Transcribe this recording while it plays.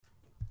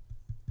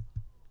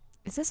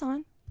Is this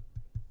on?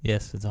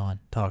 Yes, it's on.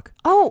 Talk.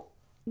 Oh,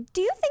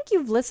 do you think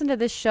you've listened to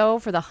this show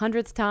for the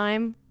 100th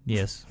time?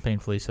 Yes,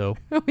 painfully so.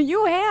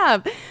 You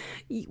have.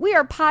 We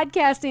are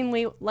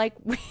podcastingly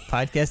like...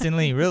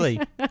 Podcastingly,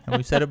 really. And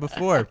we've said it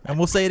before. And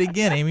we'll say it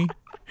again, Amy.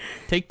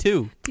 Take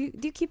 2. Do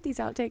you keep these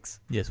outtakes?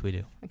 Yes, we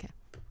do. Okay.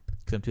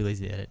 Because I'm too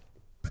lazy to edit.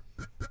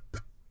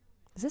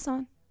 Is this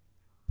on?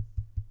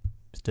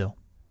 Still.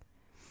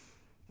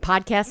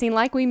 Podcasting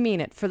like we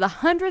mean it. For the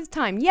 100th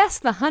time, yes,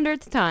 the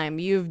 100th time,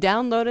 you've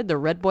downloaded the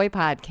Redboy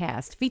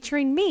Podcast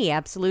featuring me,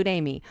 Absolute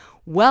Amy.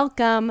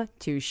 Welcome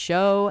to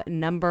show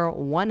number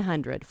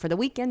 100 for the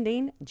week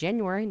ending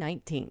January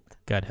 19th.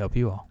 God help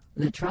you all.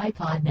 The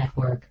Tripod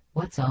Network.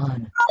 What's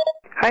on?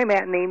 Hi,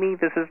 Matt and Amy.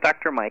 This is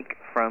Dr. Mike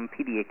from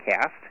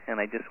PediaCast, and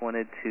I just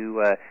wanted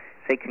to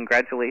say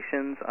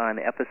congratulations on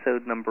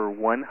episode number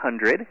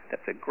 100.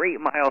 That's a great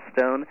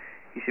milestone.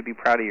 You should be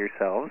proud of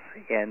yourselves,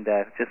 and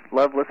just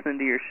love listening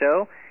to your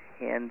show,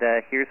 and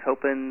here's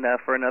hoping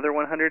for another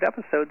 100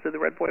 episodes of the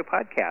Redboy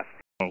Podcast.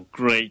 Oh,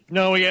 great.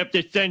 Now we have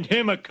to send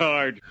him a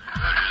card.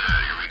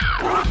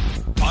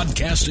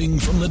 Podcasting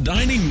from the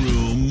dining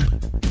room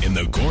in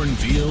the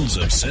cornfields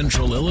of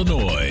central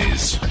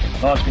Illinois.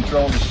 Launch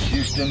control, this is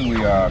Houston.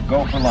 We are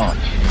go for launch.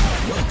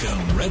 Welcome,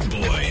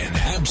 Redboy and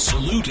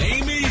Absolute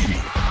Amy.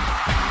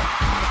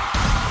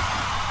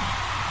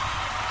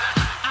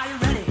 Are you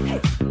ready? Hey,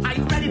 are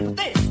you ready for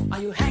this?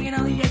 Are you hanging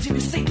on the edge of your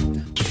seat? It's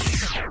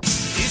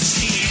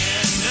the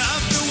end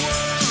of the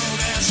world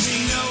as we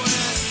know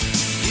it.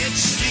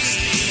 It's the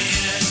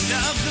end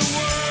of the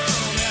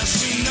world as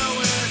we know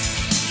it.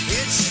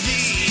 It's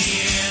the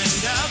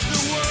end of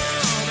the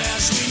world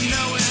as we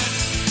know it.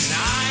 And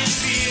I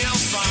feel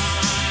fine.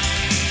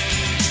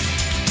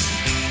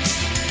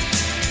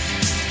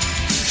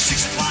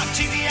 6 o'clock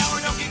TV hour,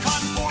 don't get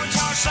caught in foreign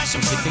tower slash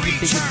and burn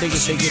return.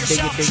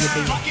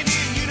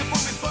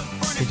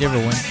 Did you ever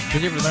win?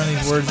 Did you ever learn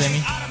these words,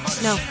 Amy?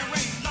 No.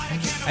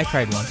 I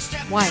tried once.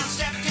 Why?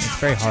 It's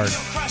very hard.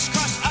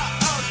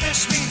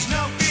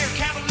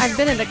 I've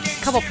been at a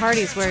couple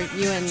parties where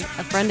you and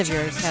a friend of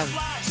yours have...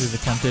 We've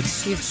attempted.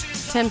 You've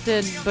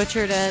tempted,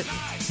 butchered it.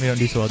 We don't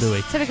do so well, do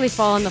we? Typically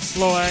fall on the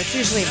floor. It's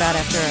usually about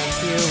after a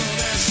few,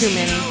 too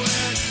many.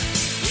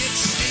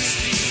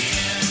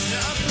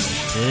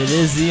 It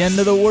is the end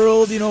of the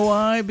world. You know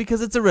why?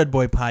 Because it's a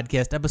Redboy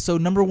Podcast,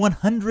 episode number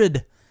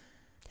 100.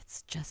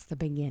 It's just the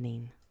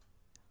beginning.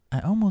 I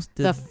almost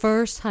did. The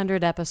first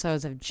 100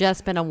 episodes have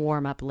just been a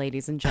warm-up,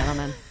 ladies and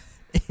gentlemen.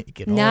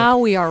 Get all- Now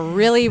we are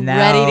really Now-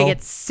 ready to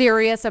get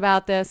serious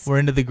about this. We're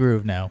into the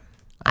groove now.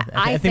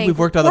 I think think we've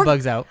worked all the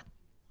bugs out.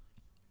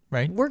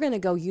 Right? We're going to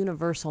go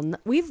universal.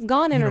 We've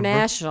gone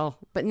international,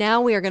 but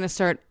now we are going to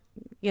start,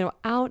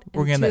 out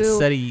We're into...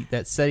 getting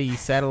that SETI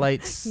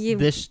satellites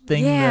dish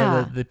thing.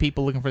 Yeah. The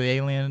people looking for the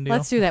alien deal.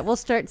 Let's do that. We'll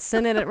start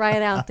sending it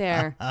right out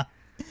there.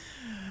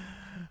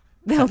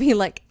 They'll be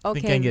like, okay.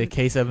 Think I can get a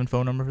K7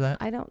 phone number for that?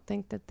 I don't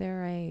think that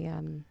they're a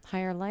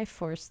higher life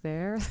force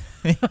there.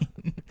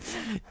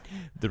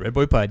 The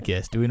Redboy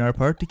Podcast, doing our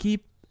part to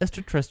keep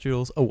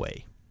extraterrestrials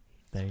away.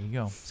 There you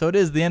go. So it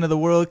is the end of the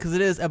world because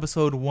it is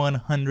episode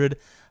 100.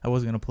 I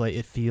was going to play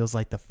It Feels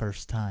Like the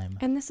First Time.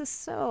 And this is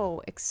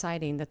so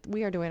exciting that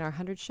we are doing our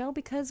 100th show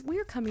because we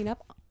are coming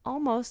up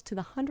almost to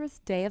the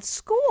 100th day of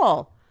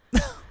school.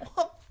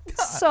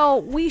 So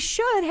we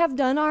should have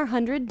done our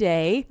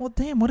 100-day. Well,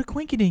 damn, what a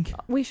quinky-dink.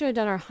 We should have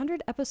done our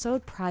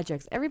 100-episode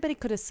projects. Everybody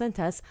could have sent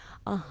us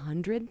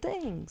 100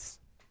 things.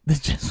 That's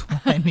just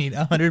what I need.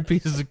 100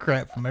 pieces of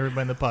crap from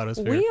everybody in the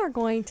potosphere. We are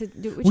going to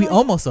do... We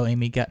almost, though,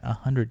 Amy, got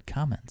 100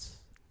 comments.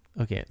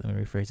 Okay, let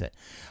me rephrase that.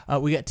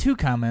 We got 2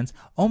 comments,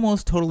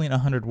 almost totaling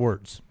 100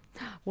 words.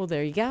 Well,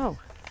 there you go.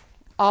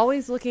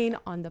 Always looking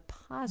on the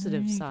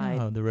positive side.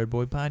 Oh, the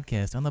Redboy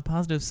Podcast, on the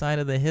positive side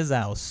of his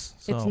house.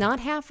 So. It's not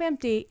half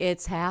empty,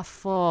 it's half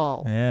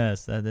full.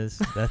 Yes, that's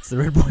the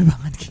Redboy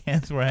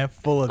Podcast. We're half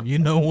full of you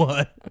know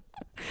what.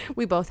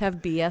 We both have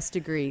BS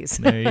degrees.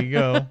 There you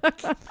go.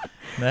 That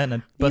and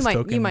a bus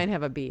token. You might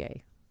have a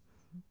BA.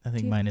 I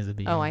think mine is a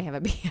BA. Oh, I have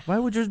a BS. Why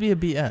would yours be a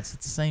BS?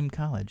 It's the same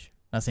college.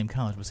 Not same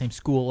college, but same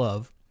school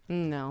of.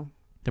 No.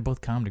 They're both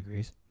comm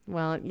degrees.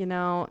 Well, We've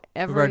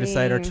already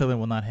decided our every... children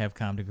will not have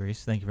comm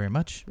degrees. Thank you very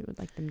much. We would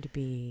like them to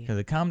be... Because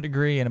a comm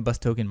degree and a bus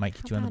token might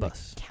get How you on the about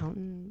bus.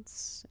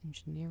 accountants,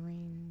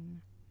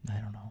 engineering... I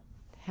don't know.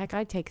 Heck,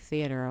 I'd take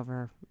theater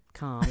over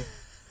comm.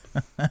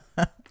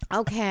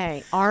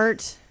 Okay,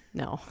 art...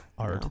 No.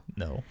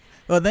 No.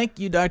 Well, thank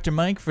you, Dr.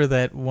 Mike, for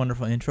that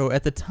wonderful intro.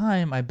 At the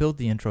time I built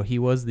the intro, he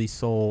was the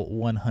sole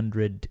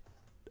 100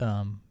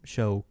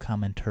 show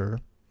commenter.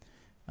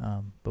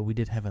 But we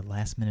did have a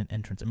last-minute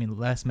entrance. I mean,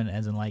 last minute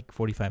as in like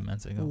 45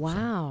 minutes ago.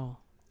 Wow.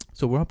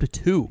 So we're up to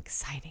 2.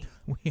 Exciting.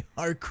 We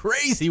are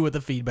crazy with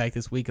the feedback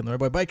this week on the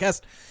Redboy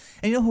Podcast.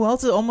 And you know who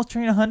else is almost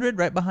turning 100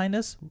 right behind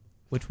us?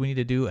 Which we need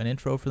to do an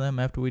intro for them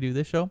after we do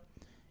this show?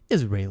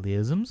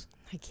 Israelisms.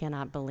 I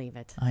cannot believe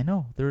it. I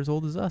know. They're as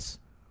old as us.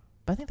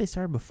 But I think they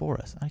started before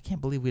us. I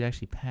can't believe we'd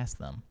actually pass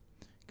them.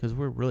 Because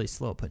we're really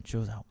slow at putting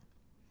shows out.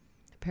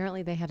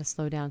 Apparently they had to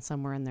slow down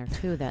somewhere in there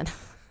too then.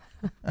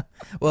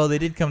 Well, they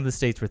did come to the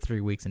States for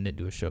 3 weeks and didn't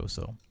do a show,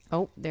 so.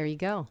 Oh, there you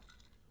go.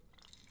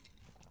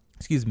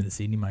 Excuse me this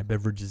evening, my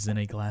beverage is in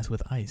a glass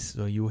with ice.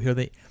 So you will hear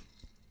the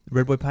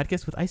Redboy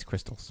Podcast with ice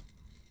crystals.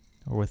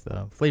 Or with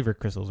flavor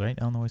crystals, right?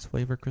 Illinois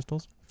flavor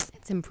crystals.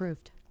 It's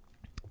improved.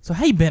 So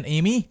how you been,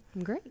 Amy?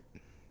 I'm great.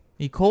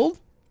 You cold?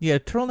 You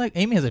got a turtleneck?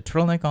 Amy has a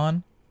turtleneck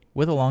on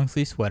with a long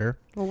sleeve sweater.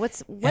 Well,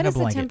 what and a is the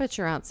blanket.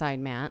 temperature outside,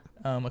 Matt?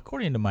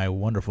 According to my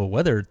wonderful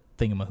weather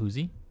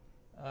thingamahoozy,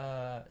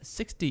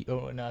 60.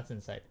 Oh no, it's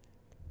inside.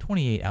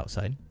 28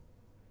 outside.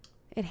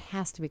 It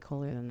has to be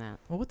cooler than that.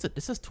 Well, what's it?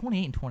 It says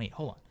 28 and 28.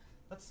 Hold on.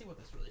 Let's see what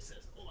this really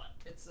says. Hold on.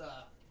 It's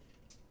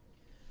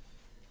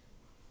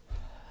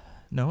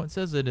No, it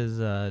says it is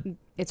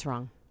It's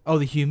wrong. Oh,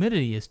 the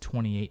humidity is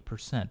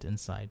 28%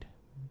 inside.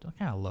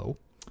 Kind of low.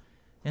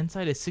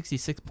 Inside is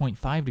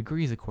 66.5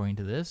 degrees according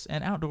to this,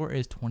 and outdoor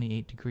is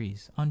 28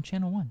 degrees on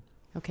channel 1.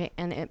 Okay,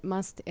 and it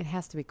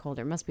has to be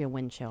colder. It must be a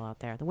wind chill out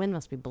there. The wind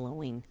must be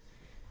blowing.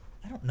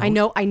 I don't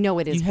know. I know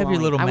it is You have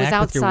blowing. your little I was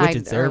Mac with your outside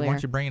widgets there. earlier. Why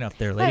don't you bring it up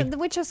there, lady? The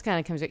which just kind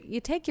of comes. You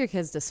take your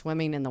kids to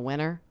swimming in the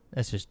winter,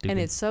 That's just stupid. and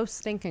it's so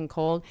stinking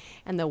cold,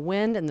 and the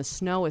wind and the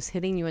snow is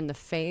hitting you in the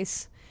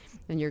face,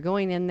 and you're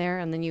going in there,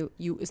 and then you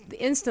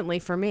instantly,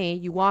 for me,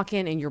 you walk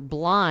in and you're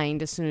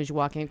blind as soon as you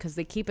walk in because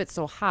they keep it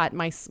so hot.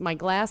 My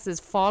glasses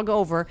fog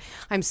over.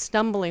 I'm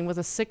stumbling with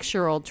a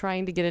 6-year-old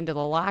trying to get into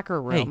the locker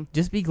room. Hey,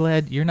 just be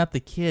glad you're not the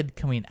kid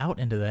coming out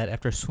into that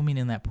after swimming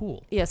in that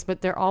pool. Yes,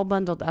 but they're all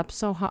bundled up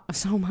so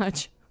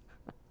much.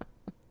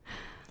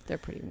 They're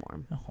pretty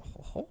warm.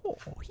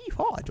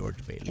 Hee-haw,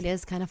 George Bailey. It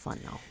is kind of fun,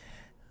 though.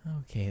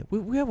 Okay,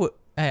 we have what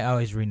I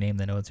always rename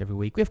the notes every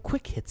week. We have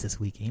quick hits this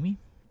week, Amy.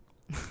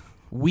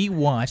 We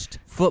watched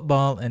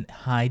football in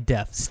high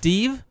def.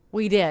 Steve,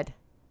 We did.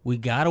 we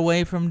got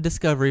away from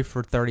Discovery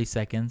for 30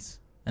 seconds.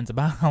 And it's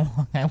about how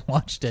long I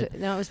watched it.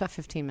 No, it was about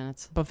 15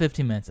 minutes. About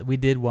 15 minutes. We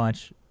did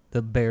watch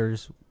the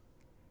Bears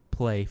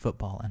play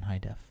football in high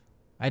def.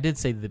 I did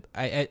say that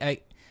I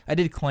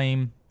did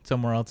claim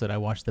somewhere else that I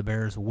watched the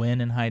Bears win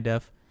in high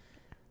def.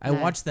 I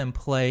Nice. watched them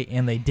play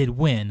and they did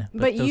win.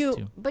 But those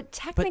two. But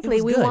technically,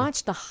 was we good.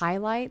 watched the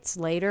highlights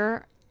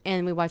later,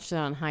 and we watched it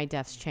on High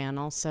Def's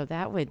channel, so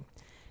that would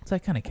So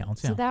that kind of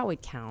counts, yeah. so that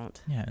would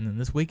count. Yeah, and then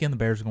this weekend the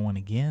Bears are going to win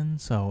again,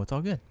 so it's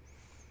all good.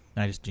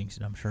 I just jinxed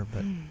it, I'm sure.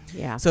 But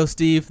Yeah. So,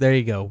 Steve, there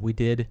you go. We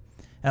did.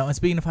 And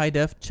speaking of high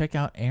def, check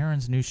out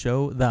Aaron's new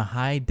show, The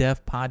High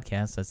Def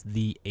Podcast. That's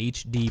the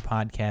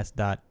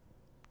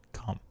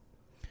hdpodcast.com.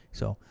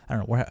 So, I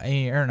don't know.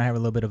 Aaron and I have a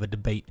little bit of a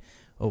debate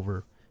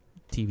over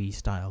TV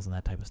styles and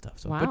that type of stuff.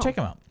 So, Wow. But check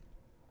him out.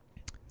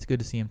 It's good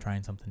to see him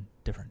trying something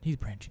different. He's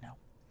branching out.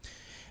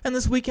 And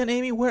this weekend,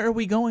 Amy, where are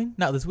we going?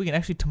 Not this weekend.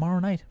 Actually, tomorrow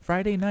night,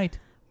 Friday night.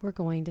 We're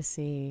going to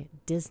see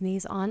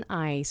Disney's on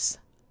Ice.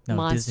 No,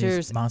 Monsters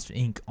Disney's Monster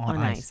Inc. on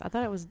Ice. I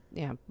thought it was,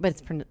 but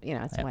it's, it's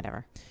Yeah.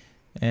 whatever.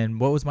 And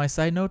what was my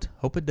side note?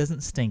 Hope it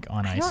doesn't stink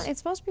on I ice. don't, it's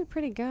supposed to be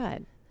pretty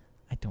good.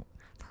 I don't.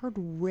 I've heard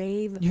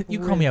rave You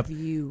call me up.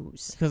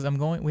 reviews. Because I'm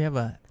going. We have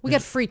a. We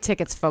got free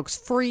tickets, folks.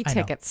 Free I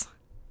know. tickets.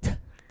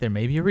 There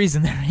may be a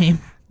reason there, Aim.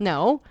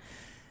 No.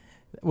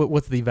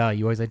 What's the value?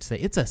 You always like to say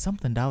it's a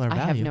something dollar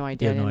value. I have no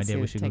idea. You have no I didn't idea. see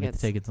We the should go get the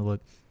tickets. tickets and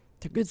look.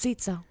 They're good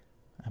seats, though.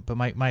 But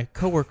my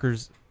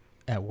coworkers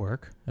at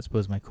work, I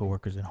suppose my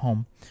coworkers at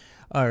home,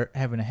 are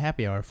having a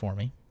happy hour for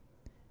me,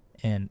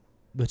 and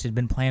which had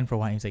been planned for a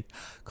while. He's like,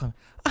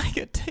 I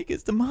got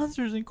tickets to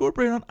Monsters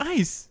Incorporated on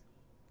Ice.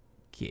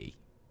 Okay.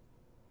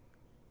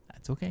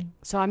 That's okay.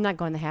 So I'm not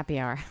going to happy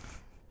hour.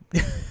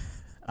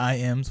 I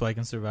am, so I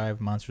can survive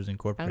Monsters I'm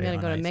Incorporated gonna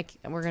on go to Ice.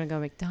 We're gonna go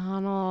to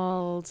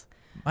McDonald's.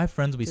 My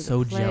friends will be to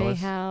so the jealous.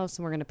 Playhouse,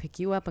 and we're gonna pick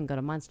you up and go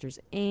to Monsters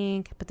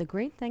Inc. But the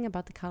great thing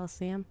about the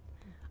Coliseum,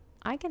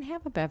 I can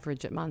have a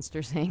beverage at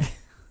Monsters Inc.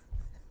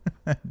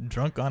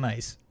 Drunk on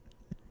ice.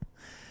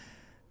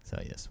 So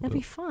yes, That'd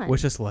be fun.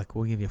 Wish us luck.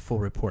 We'll give you a full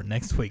report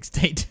next week.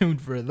 Stay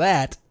tuned for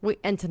that.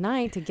 And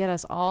tonight, to get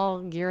us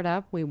all geared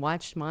up, we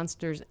watched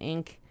Monsters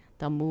Inc.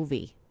 the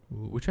movie.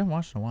 Which I haven't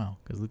watched in a while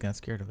because Luke got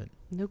scared of it.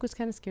 Luke was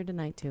kind of scared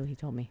tonight too. He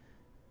told me.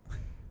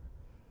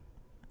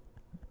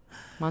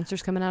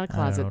 Monsters coming out of I don't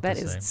know closet. what That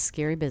to is say.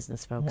 scary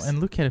business, folks. Well, and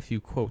Luke had a few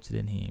quotes,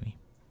 didn't he, Amy?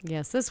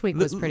 Yes, this week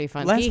was pretty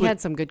fun. last He week- had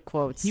some good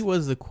quotes. He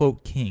was the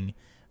quote king.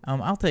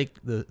 I'll take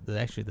the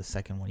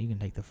second one. You can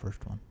take the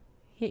first one.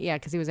 Yeah,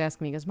 because he was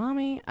asking me. He goes,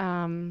 "Mommy,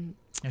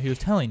 He was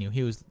telling you.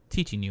 He was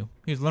teaching you.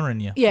 He was learning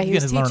you. yeah, He's he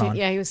was getting his learn teaching. on.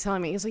 Yeah, he was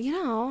telling me. He was like,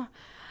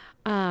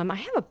 I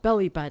have a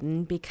belly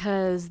button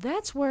because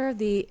that's where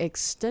the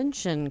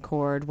extension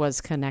cord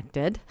was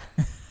connected."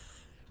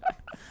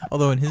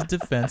 Although in his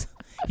defense,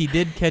 he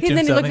did catch And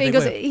then he himself. looked at me and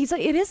goes, Wait. "He's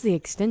like, it is the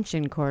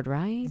extension cord,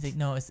 right?" He's like,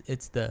 no,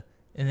 it's the.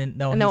 And then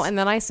no, and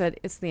then I said,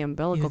 "It's the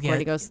umbilical Yeah. cord."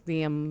 He goes,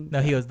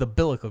 No, he goes the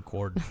umbilical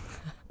cord.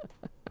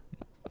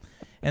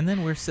 And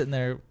then we're sitting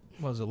there.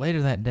 What was it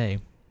later that day?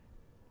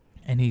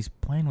 And he's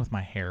playing with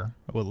my hair.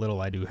 What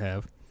little I do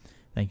have.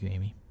 Thank you,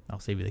 Amy. I'll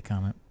save you the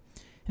comment.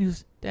 And he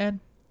goes, "Dad,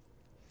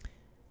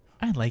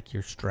 I like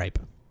your stripe."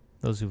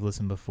 Those who've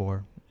listened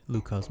before,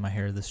 Luke calls my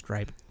hair the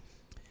stripe.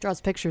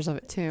 Draws pictures of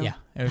it too. Yeah,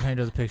 every time he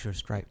does a picture of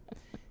stripe.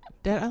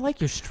 "Dad, I like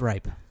your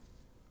stripe."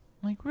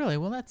 I'm like, really?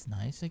 Well, that's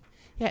nice. Like,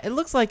 yeah, it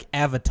looks like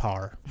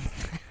Avatar.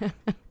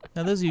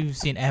 Now, those of you who've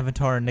seen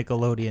Avatar and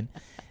Nickelodeon,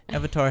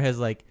 Avatar has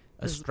like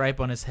a stripe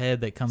on his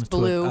head that comes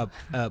to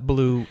a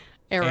blue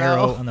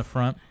arrow on the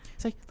front.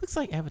 It's like, looks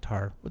like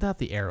Avatar without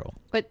the arrow.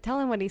 But tell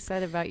him what he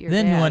said about your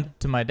Then dad. he went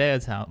to my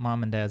dad's house,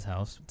 mom and dad's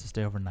house, to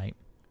stay overnight.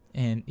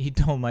 And he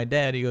told my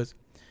dad, he goes,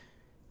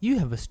 you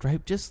have a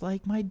stripe just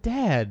like my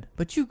dad,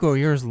 but you grow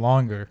yours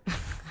longer.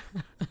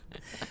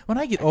 When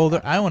I get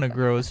older, I want to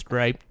grow a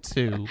stripe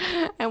too.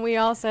 And we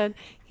all said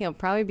he'll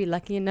probably be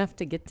lucky enough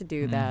to get to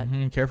do that.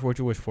 Careful what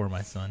you wish for,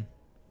 my son.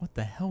 What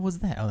the hell was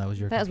that? Oh, that was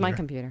your computer. That was my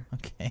computer.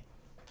 Okay.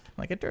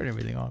 Like, I turned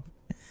everything off.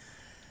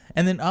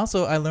 And then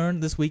also, I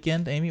learned this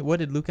weekend, Amy, what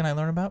did Luke and I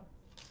learn about?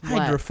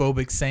 What?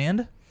 Hydrophobic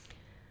sand.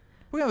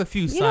 We have a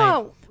few You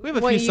know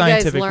scientific what you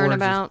guys learn words.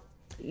 about?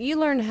 You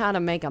learn how to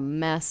make a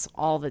mess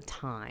all the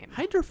time.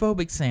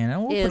 Hydrophobic sand.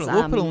 And Is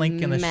we'll put a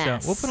link in the show.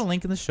 mess. We'll put a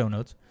link in the show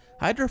notes.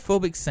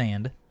 Hydrophobic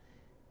sand.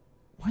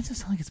 Why does it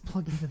sound like it's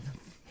plugged into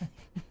the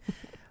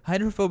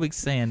hydrophobic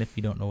sand, if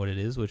you don't know what it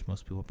is, which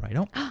most people probably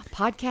don't.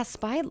 Podcast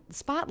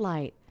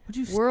Spotlight. Would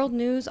you World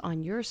news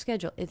on your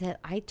schedule. It's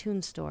at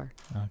iTunes Store.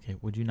 Okay,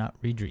 would you not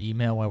read your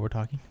email while we're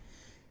talking?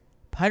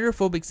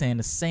 Hydrophobic sand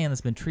is sand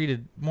that's been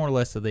treated more or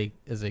less, as they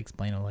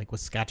explain it, like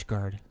with Scotch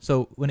Guard.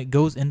 So when it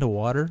goes into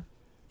water,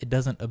 it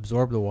doesn't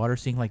absorb the water,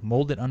 so you can like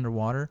mold it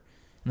underwater.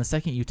 And the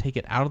second you take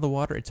it out of the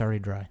water, it's already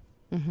dry.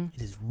 Mm-hmm.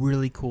 It is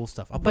really cool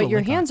stuff. But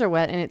your hands are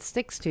wet and it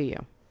sticks to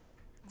you.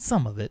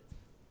 Some of it.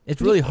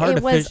 It's really hard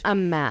to fish. It was a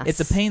mess. It's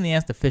a pain in the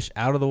ass to fish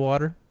out of the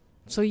water.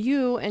 So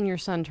you and your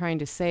son trying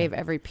to save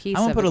every piece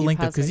I'm of going to it put a link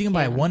possibly because you can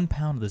buy 1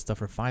 pound of this stuff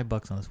for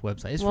 $5 on this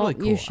website. It's really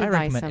cool. You should I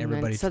recommend buy some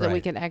everybody then, so try that we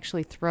it. can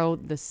actually throw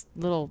this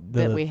little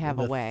bit we have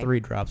the away. 3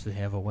 drops we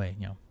have away,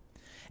 you know.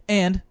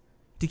 And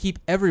to keep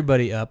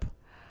everybody up,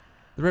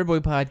 the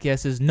Redboy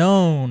Podcast is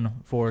known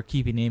for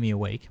keeping Amy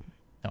awake.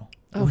 No.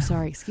 Oh,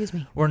 sorry. Excuse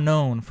me. We're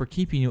known for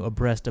keeping you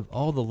abreast of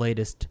all the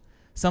latest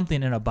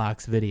something in a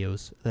box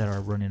videos that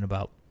are running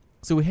about.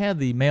 So we had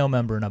the male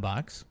member in a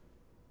box.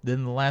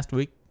 Then the last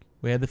week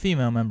we had the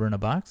female member in a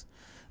box.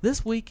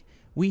 This week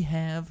we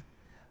have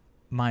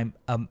my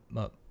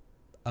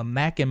a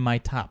Mac in my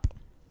top.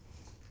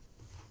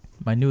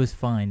 My newest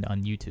find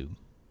on YouTube.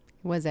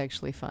 It was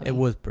actually funny. It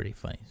was pretty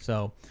funny.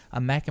 So a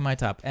Mac in my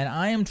top, and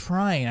I am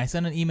trying. I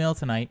sent an email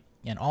tonight,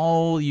 and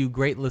all you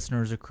great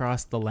listeners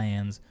across the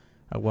lands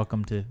are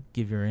welcome to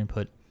give your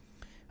input.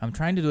 I'm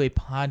trying to do a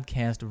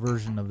podcast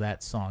version of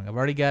that song. I've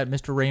already got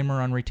Mr. Raymer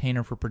on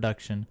retainer for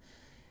production.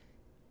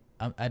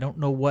 I don't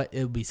know what.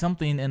 It'll be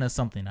something in a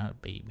something. It'll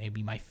be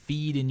maybe my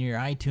feed in your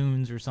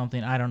iTunes or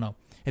something. I don't know.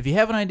 If you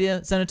have an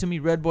idea, send it to me,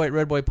 redboy at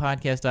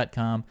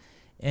redboypodcast.com.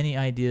 Any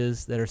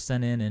ideas that are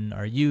sent in and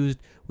are used,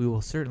 we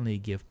will certainly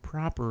give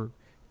proper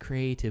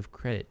creative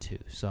credit to.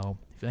 So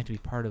if you'd like to be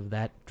part of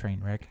that train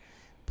wreck,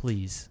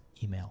 please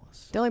email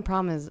us. The only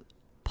problem is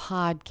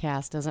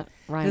podcast doesn't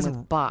rhyme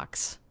with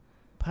box.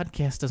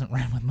 Podcast doesn't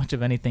rhyme with much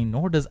of anything,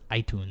 nor does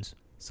iTunes.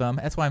 So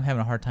that's why I'm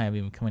having a hard time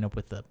even coming up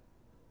with the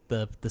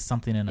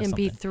something in a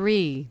something.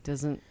 MP3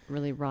 doesn't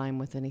really rhyme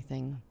with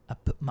anything. I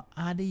put my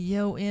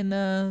audio in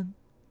a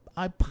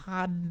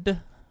iPod.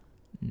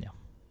 No,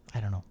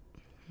 I don't know.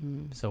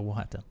 So we'll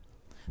have to.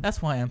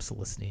 That's why I'm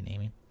soliciting,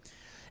 Amy.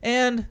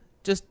 And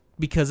just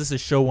because this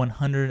is show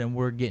 100 and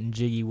we're getting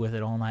jiggy with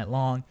it all night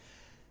long,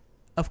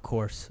 of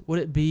course, would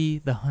it be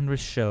the 100th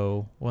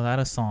show without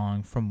a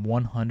song from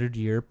 100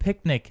 Year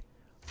Picnic?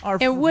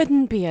 It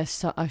wouldn't be a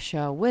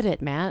show, would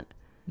it, Matt?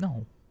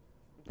 No.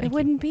 It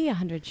wouldn't be a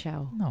 100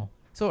 show. No.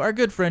 So our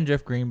good friend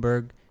Jeff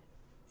Greenberg,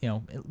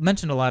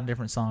 mentioned a lot of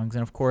different songs,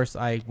 and of course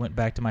I went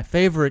back to my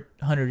favorite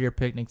 100-Year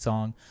Picnic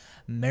song,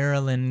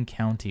 Maryland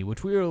County,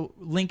 which we will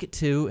link it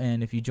to,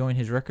 and if you join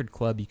his record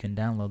club, you can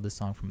download this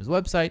song from his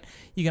website.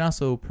 You can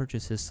also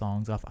purchase his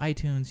songs off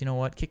iTunes. You know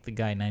what? Kick the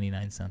guy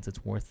 99 cents.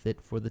 It's worth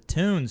it for the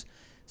tunes.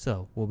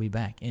 So we'll be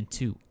back in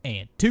 2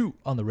 and 2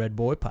 on the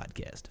Redboy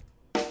Podcast.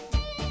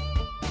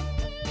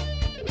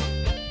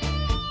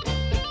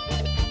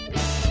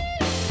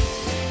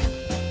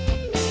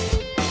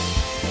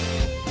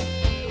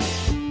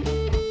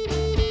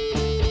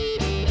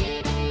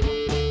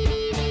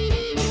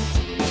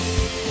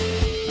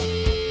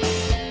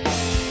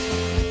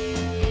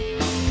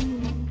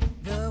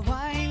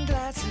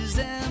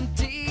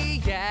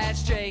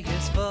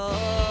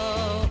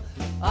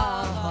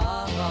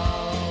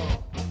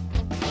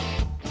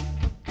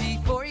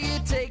 Before you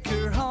take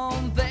her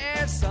home,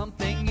 there's some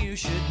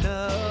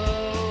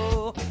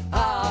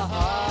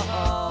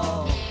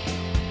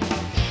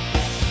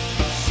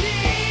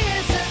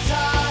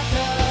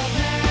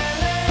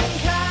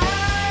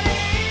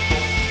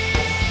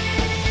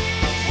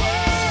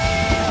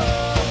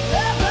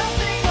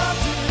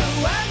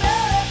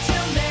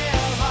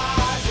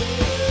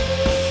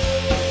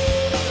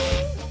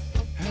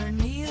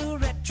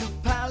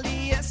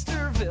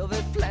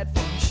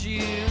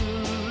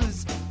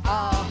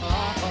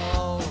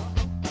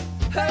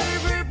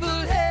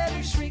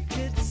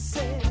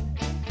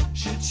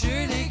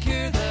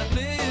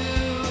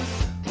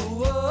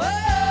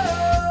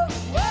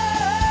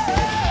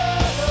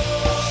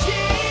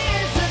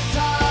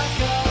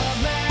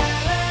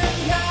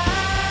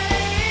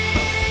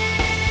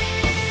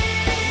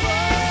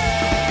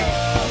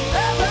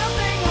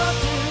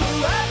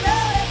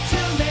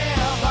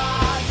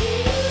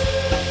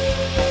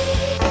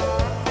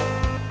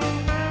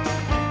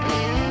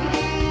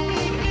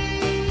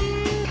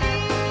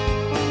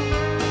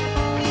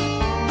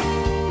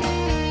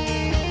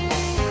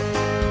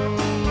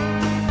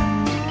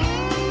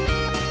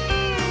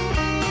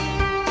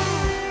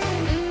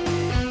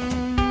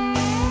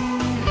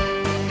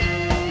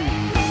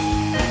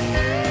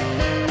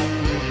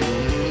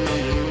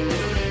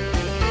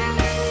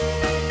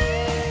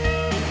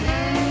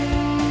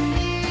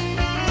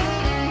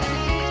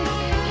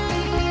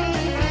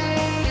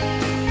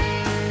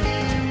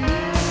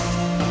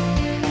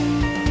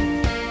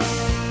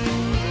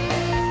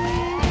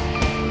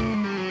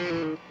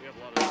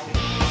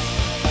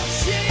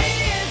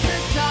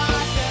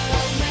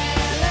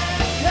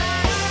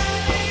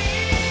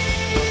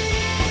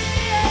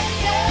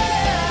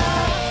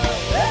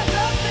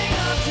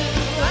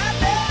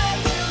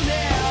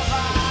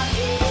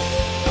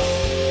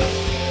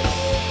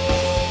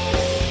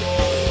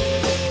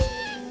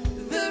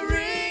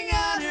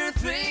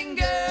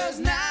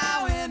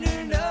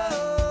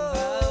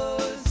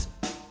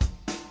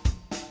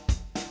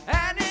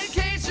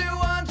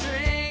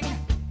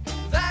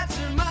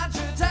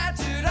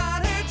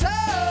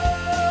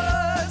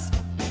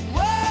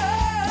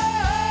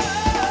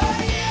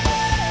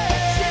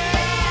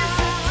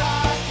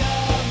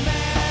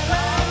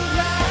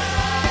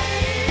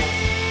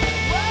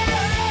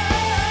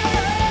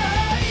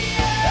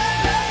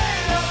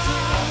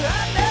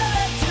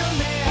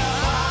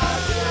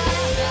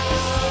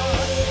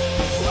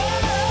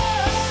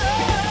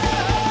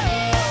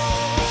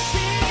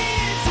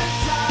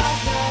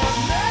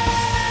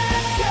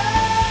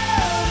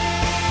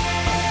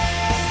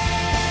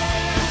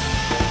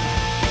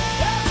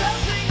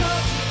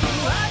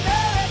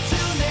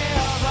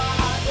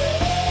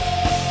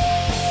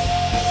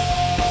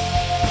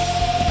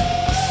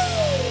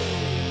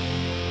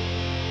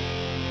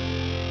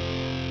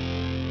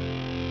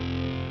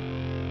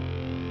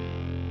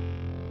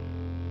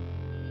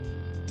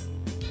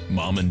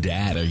Mom and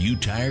Dad, are you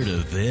tired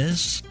of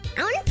this?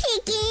 I want to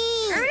picking.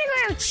 I want to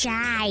go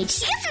outside.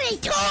 Seriously,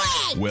 do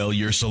it! Well,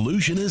 your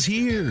solution is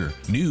here.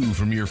 New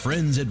from your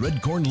friends at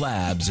Redcorn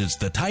Labs, it's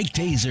the Tyke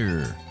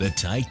Taser. The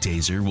Tyke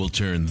Taser will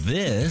turn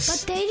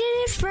this... But they did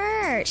it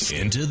first.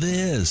 ...into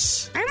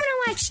this. I want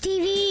to watch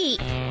TV.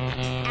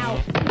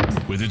 Ow.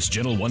 With its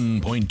gentle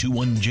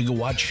 1.21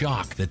 gigawatt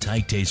shock, the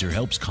Tyke Taser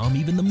helps calm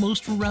even the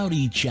most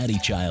rowdy, chatty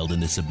child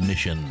into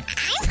submission.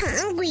 I'm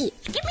hungry.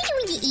 Give me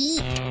something to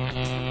eat.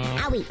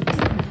 Owie.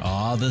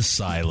 Ah, the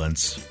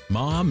silence.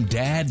 Mom,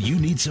 Dad, you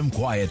need some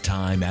quiet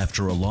time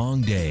after a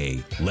long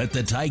day. Let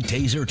the Tyke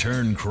Taser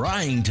turn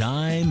crying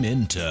time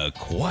into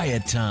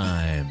quiet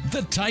time.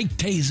 The Tyke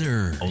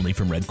Taser. Only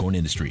from Redcorn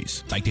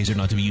Industries. Tyke Taser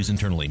not to be used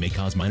internally. May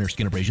cause minor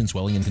skin abrasions,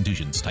 swelling, and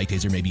contusions. Tyke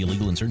Taser may be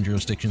illegal in certain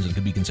jurisdictions and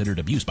could be considered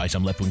abuse by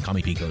some left-wing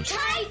commie picos.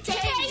 Tyke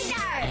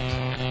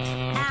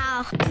Taser!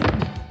 Ow.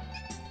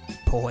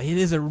 Boy, it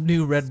is a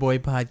new Redboy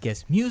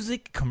Podcast.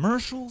 Music,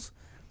 commercials.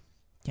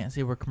 Can't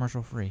say we're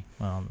commercial free.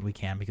 Well, we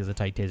can because the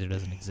Tyke Taser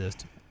doesn't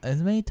exist.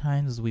 As many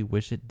times as we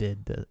wish it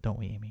did, don't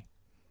we, Amy?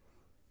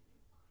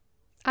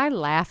 I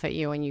laugh at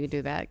you when you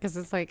do that because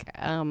it's like,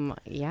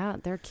 yeah,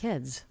 they're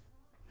kids.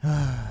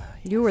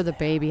 You were the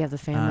baby of the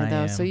family,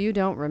 though, so you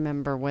don't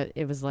remember what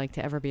it was like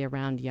to ever be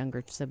around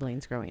younger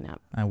siblings growing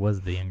up. I was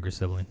the younger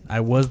sibling.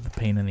 I was the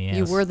pain in the ass.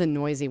 You were the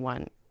noisy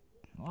one.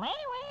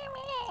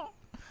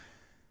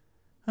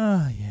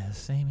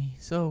 Yes, Amy.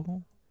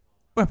 So,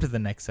 we're up to the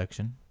next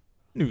section.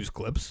 News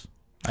clips.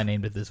 I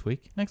named it this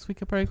week. Next week,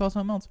 I'll probably call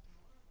something else.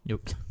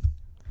 Nope.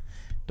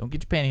 Don't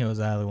get your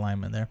pantyhose out of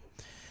alignment there.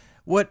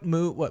 What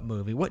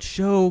movie? What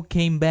show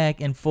came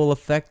back in full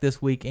effect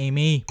this week,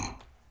 Amy?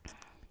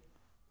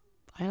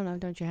 I don't know.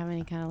 Don't you have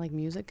any kind of like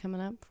music coming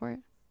up for it?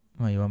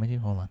 Well, you want me to?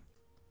 Hold on.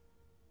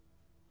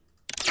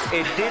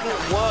 It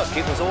didn't work.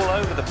 It was all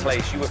over the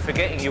place. You were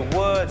forgetting your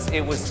words.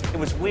 It was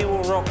We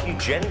Will Rock You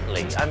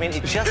Gently. I mean,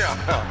 it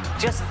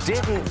just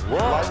didn't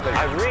work.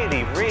 I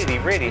really, really,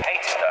 really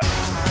hated that.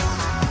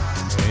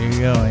 There you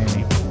go,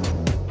 Amy.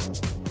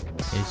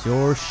 It's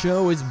your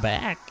show is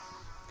back.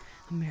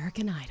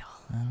 American Idol.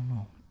 I don't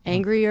know.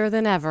 Angrier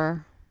than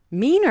ever.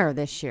 Meaner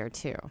this year,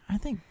 too. I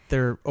think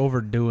they're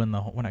overdoing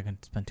the whole... We're not going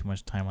to spend too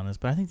much time on this,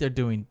 but I think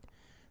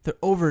they're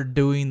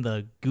overdoing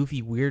the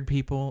goofy, weird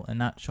people and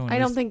not showing... I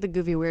don't think the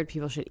goofy, weird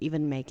people should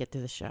even make it to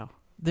the show.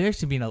 They're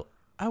actually being,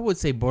 I would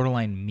say,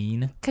 borderline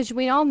mean. Because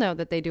we all know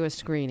that they do a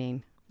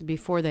screening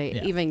before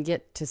they even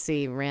get to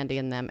see Randy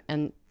and them.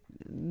 And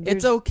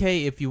it's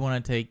okay if you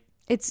want to take...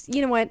 It's,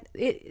 you know what?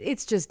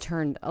 It's just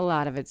turned, a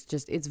lot of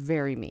it's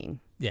very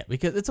mean. Yeah,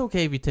 because it's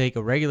okay if you take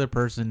a regular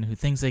person who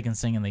thinks they can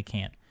sing and they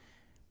can't.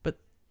 But,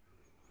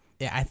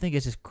 yeah, I think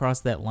it's just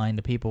crossed that line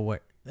to people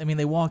where... I mean,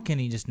 they walk in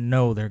and you just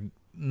know they're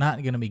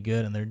not going to be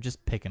good and they're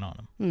just picking on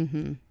them.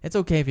 Mm-hmm. It's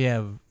okay if you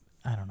have...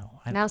 I don't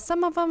know. Now,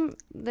 some of them...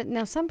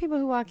 some people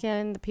who walk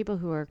in, the people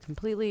who are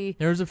completely...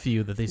 There's a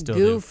few that they still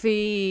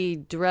goofy,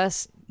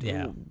 dressed,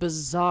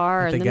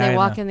 bizarre, like and then they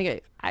walk in and they go,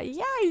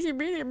 yeah, he should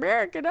be the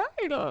American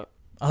Idol.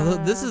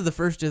 Although this is the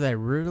first year that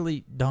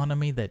really dawned on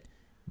me that,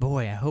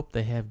 boy, I hope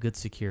they have good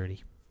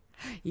security.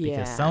 Yeah.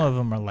 Because some of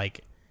them are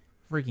like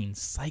freaking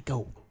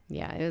psycho.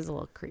 Yeah, it was a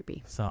little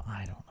creepy. So, I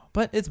don't know.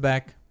 But it's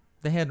back.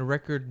 They had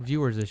record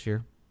viewers this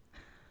year.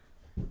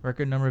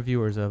 Record number of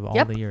viewers of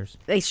all the years.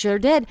 They sure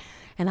did.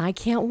 And I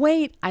can't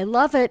wait. I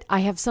love it. I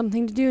have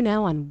something to do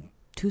now on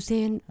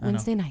Tuesday and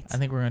Wednesday nights. I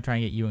think we're going to try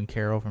and get you and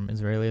Carol from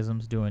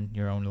Israelisms doing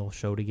your own little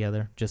show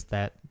together. Just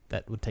that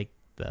would take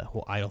the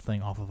whole Idol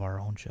thing off of our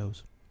own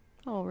shows.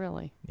 Oh,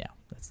 really? Yeah,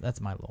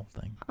 that's my little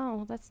thing.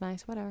 Oh, that's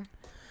nice. Whatever.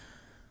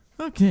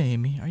 Okay,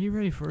 Amy, are you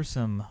ready for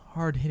some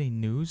hard-hitting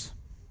news?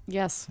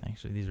 Yes.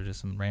 Actually, these are just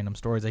some random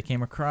stories I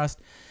came across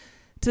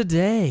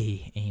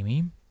today,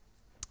 Amy.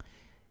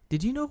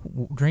 Did you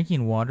know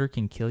drinking water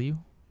can kill you?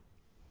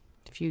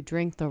 If you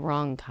drink the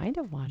wrong kind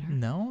of water.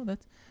 No,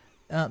 that's...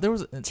 there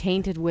was...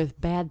 tainted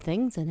with bad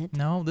things in it.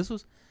 No, this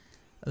was...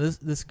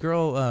 This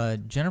girl,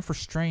 Jennifer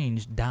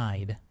Strange,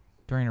 died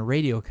during a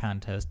radio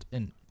contest,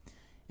 and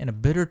in a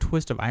bitter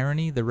twist of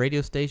irony, the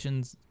radio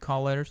station's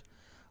call letters,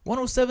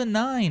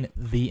 107.9,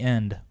 the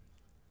end.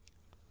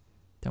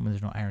 Tell me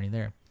there's no irony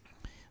there.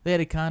 They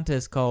had a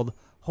contest called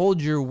Hold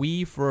Your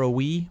Wee for a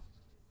Wee.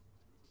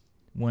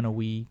 Win a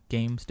Wee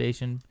game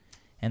station.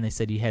 And they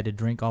said you had to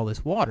drink all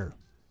this water.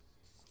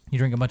 You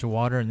drink a bunch of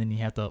water, and then you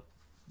have to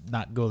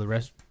not go to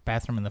the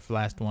bathroom in the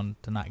last one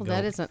to not go.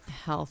 That isn't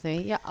healthy.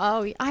 Yeah.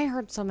 Oh, I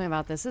heard something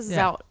about this. This is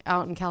out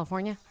in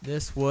California?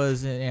 This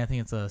was, I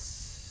think it's a...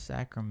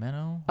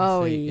 Sacramento?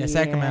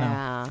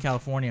 Sacramento,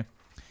 California.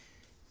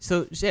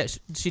 So, yeah,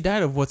 she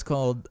died of what's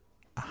called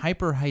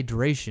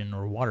hyperhydration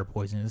or water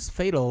poisoning. It's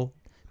fatal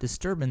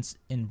disturbance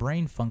in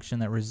brain function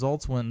that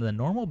results when the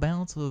normal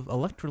balance of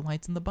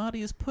electrolytes in the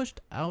body is pushed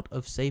out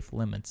of safe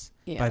limits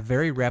by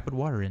very rapid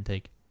water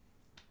intake.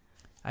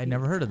 I'd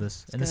never heard of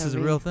this, and this is a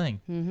real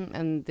thing. Mm-hmm.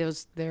 And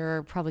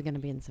they're probably going to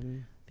be in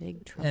some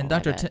big trouble. And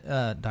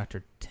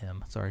Dr.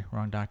 Tim, sorry,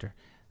 wrong doctor.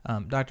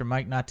 Dr.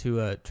 Mike, not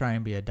to try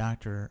and be a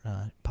doctor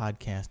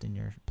podcast in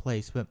your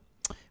place, but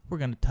we're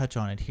going to touch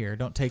on it here.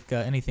 Don't take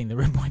anything the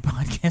Redboy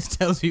Podcast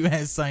tells you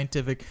as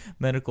scientific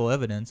medical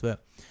evidence,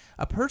 but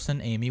a person,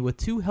 Amy, with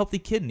 2 healthy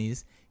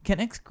kidneys can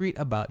excrete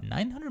about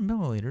 900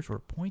 milliliters or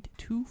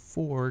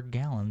 0.24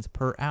 gallons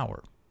per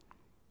hour.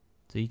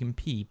 So you can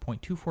pee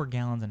 0.24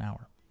 gallons an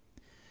hour.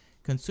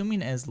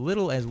 Consuming as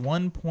little as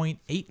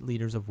 1.8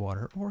 liters of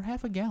water or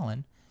half a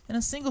gallon in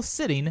a single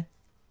sitting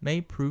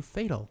may prove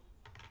fatal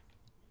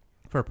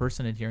for a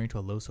person adhering to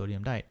a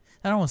low-sodium diet.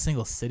 I don't know what a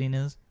single sitting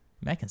is.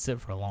 I mean, I can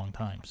sit for a long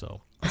time,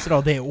 so I sit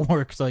all day at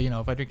work. So,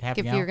 if I drink half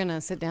a gallon. If you're going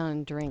to sit down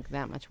and drink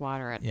that much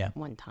water at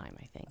one time,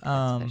 I think.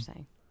 That's what they're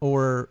saying.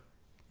 Or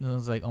it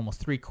was like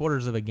almost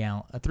 3/4 of a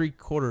gallon,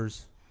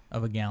 3/4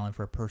 of a gallon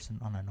for a person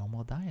on a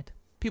normal diet.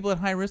 People at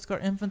high risk are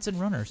infants and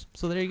runners.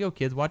 So there you go,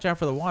 kids. Watch out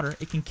for the water.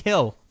 It can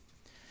kill.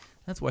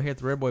 That's why here at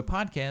the Redboy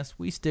Podcast,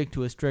 we stick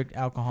to a strict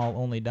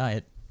alcohol-only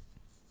diet.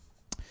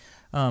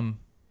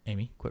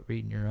 Amy, quit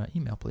reading your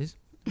email, please.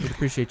 We'd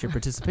appreciate your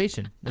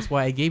participation. That's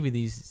why I gave you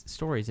these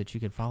stories that you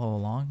could follow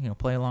along,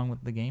 play along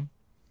with the game.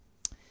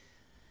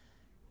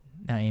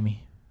 Now,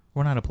 Amy,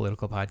 we're not a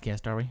political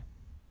podcast, are we?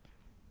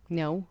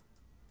 No.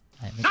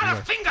 Not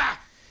a finger!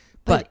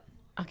 But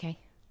okay.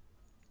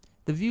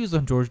 The views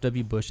on George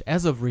W. Bush,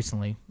 as of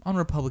recently, on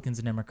Republicans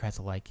and Democrats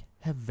alike,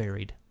 have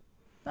varied.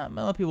 Not a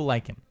lot of people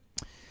like him.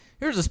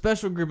 Here's a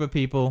special group of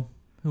people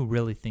who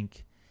really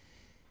think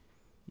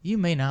you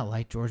may not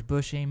like George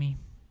Bush, Amy,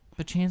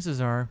 but chances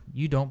are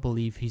you don't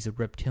believe he's a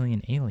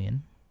reptilian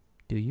alien,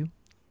 do you?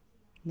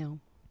 No.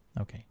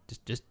 Okay,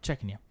 just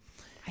checking you.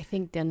 I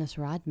think Dennis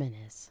Rodman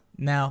is.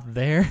 Now,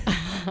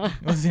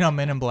 was he on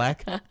Men in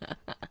Black?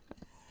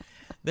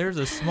 There's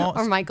a small...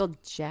 Or Michael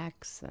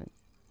Jackson.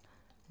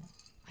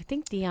 I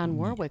think Dionne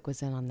Warwick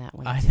was in on that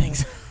one, I too. think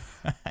so.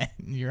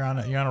 You're on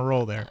a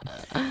roll there.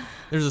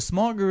 There's a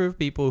small group of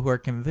people who are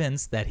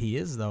convinced that he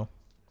is, though.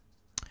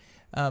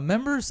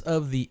 Members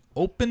of the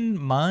Open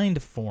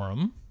Mind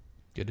Forum,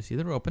 good to see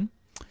they're open,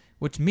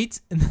 which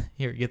meets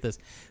here, get this,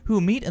 who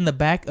meet in the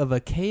back of a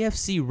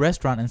KFC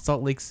restaurant in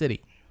Salt Lake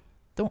City.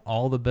 Don't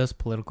all the best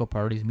political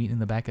parties meet in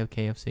the back of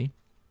KFC?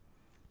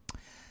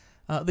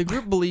 The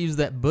group believes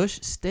that Bush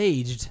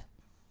staged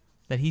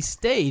the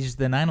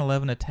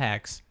 9/11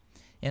 attacks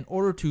in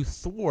order to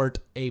thwart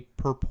a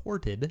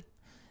purported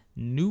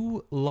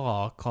new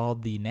law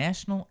called the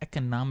National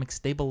Economic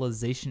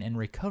Stabilization and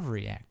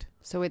Recovery Act.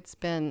 So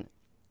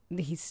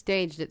he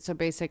staged it, so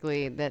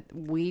basically that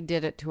we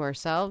did it to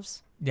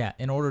ourselves? Yeah,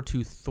 in order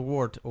to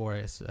thwart or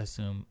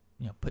assume,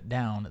 put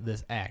down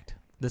this act.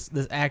 This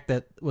act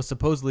that was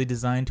supposedly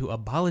designed to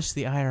abolish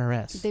the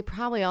IRS. They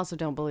probably also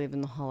don't believe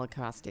in the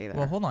Holocaust either.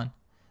 Well, hold on.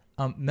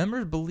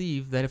 Members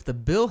believe that if the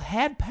bill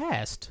had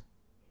passed,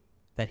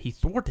 that he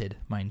thwarted,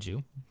 mind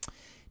you,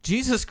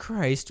 Jesus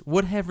Christ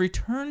would have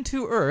returned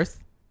to Earth.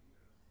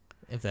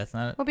 If that's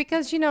not it. Well,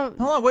 because, Hold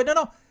on, wait,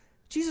 no.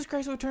 Jesus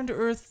Christ would return to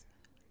Earth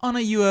on a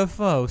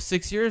UFO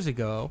 6 years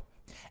ago.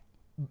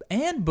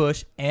 And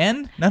Bush,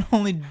 and not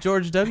only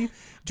George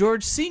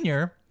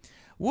Sr.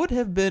 would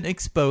have been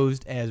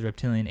exposed as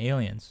reptilian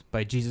aliens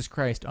by Jesus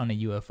Christ on a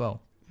UFO.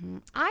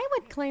 I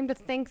would claim to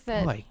think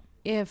that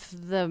if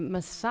the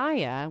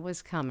Messiah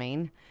was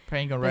coming,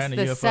 praying around a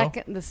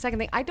UFO. The second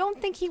thing, I don't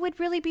think he would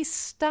really be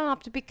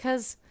stopped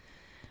because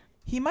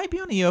he might be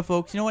on a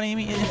UFO. 'Cause you know what,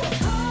 Amy?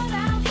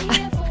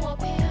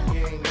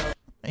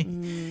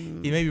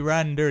 He may be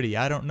riding dirty.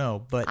 I don't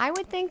know, but I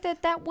would think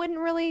that wouldn't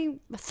really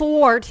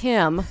thwart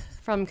him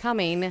from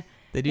coming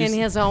in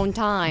his own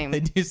time.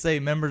 They do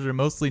say members are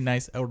mostly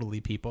nice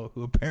elderly people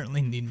who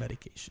apparently need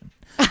medication.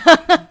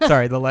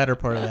 Sorry, the latter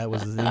part of that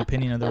was the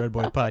opinion of the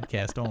Redboy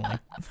Podcast only.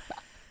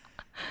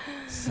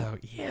 So,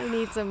 yeah. They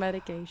need some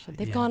medication.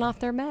 They've gone off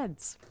their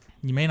meds.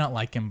 You may not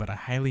like him, but I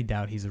highly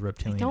doubt he's a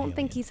reptilian alien. I don't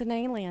think he's an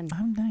alien.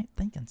 I'm not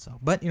thinking so.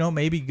 But,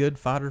 maybe good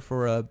fodder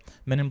for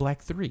Men in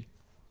Black 3.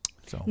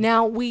 So.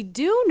 Now, we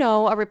do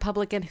know a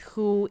Republican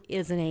who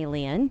is an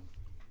alien.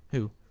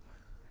 Who?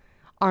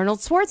 Arnold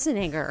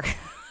Schwarzenegger.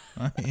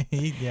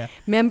 Yeah.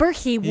 Remember,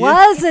 he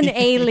was an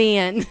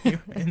alien.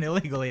 An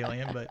illegal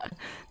alien, but...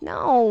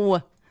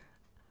 No.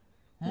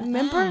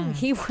 Remember,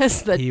 he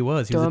was the He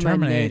was a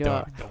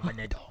Terminator.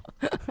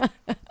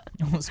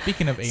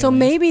 Speaking of aliens. So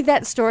maybe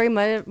that story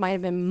might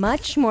have been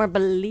much more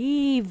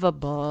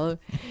believable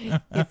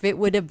if it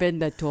would have been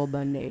the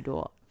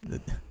Terminator.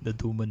 The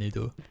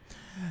Terminator.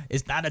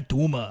 It's not a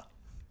tumor.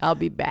 I'll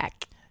be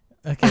back.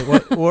 Okay,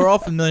 well, we're all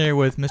familiar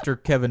with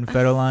Mr. Kevin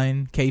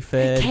Federline,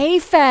 K-Fed.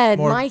 K-Fed,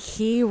 my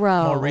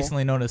hero. More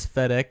recently known as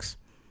FedEx.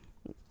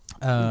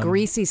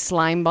 Greasy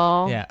slime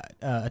ball. Yeah,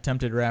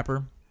 attempted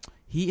rapper.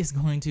 He is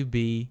going to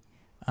be...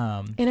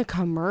 in a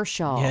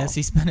commercial. Yes,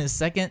 he spent his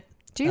second...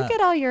 Do you get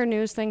all your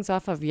news things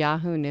off of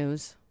Yahoo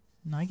News?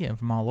 No, I get them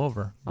from all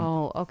over.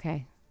 Oh,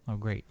 okay. Oh,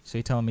 great. So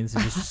you're telling me this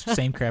is just the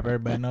same crap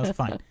everybody knows?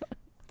 Fine. I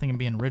think I'm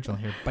being original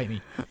here. Bite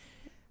me.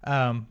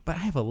 But I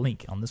have a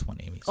link on this one,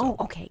 Amy. So.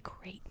 Oh, okay.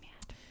 Great,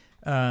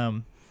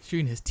 man.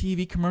 Shooting his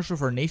TV commercial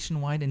for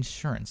Nationwide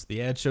Insurance.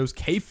 The ad shows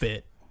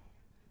K-Fit,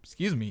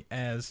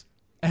 as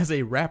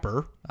a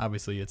rapper.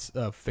 Obviously, it's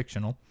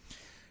fictional.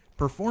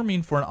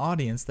 performing for an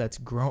audience that's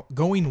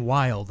going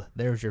wild.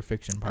 There's your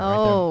fiction part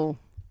right there. Oh,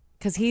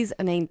 because he's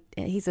a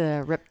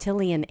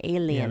reptilian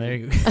alien. Yeah, there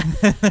you go.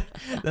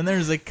 Then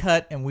there's a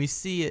cut, and we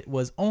see it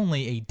was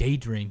only a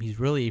daydream. He's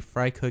really a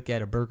fry cook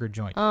at a burger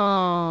joint.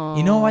 Oh.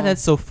 You know why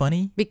that's so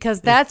funny? Because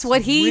that's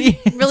what he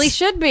really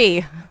should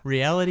be.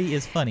 Reality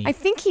is funny. I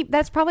think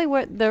that's probably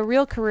what the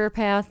real career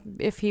path,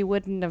 if he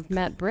wouldn't have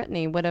met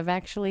Brittany, would have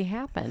actually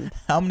happened.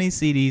 How many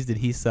CDs did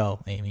he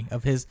sell, Amy,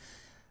 of his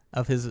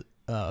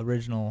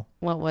original?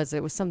 What was it?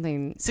 It was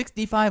something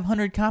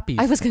 6,500 copies.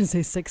 I was going to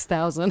say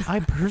 6,000. I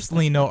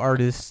personally know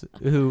artists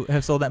who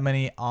have sold that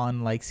many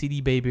on like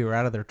CD Baby or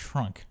out of their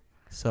trunk.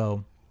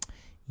 So,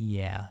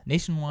 yeah.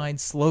 Nationwide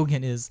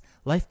slogan is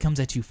 "Life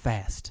comes at you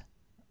fast,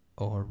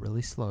 or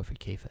really slow if you're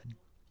K-Fed."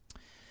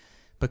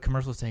 But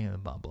commercials taking the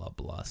blah blah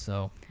blah.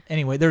 So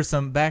anyway, there's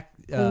some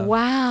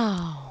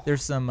wow.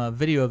 There's some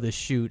video of the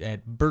shoot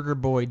at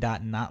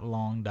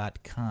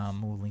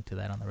burgerboy.notlong.com. We'll link to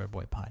that on the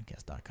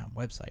redboypodcast.com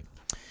website.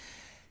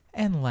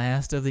 And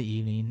last of the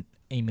evening,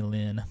 Amy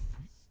Lynn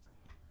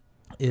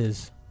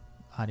is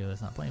audio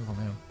that's not playing for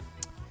me.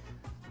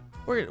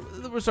 We're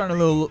starting a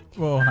little.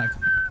 Well,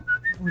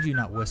 would you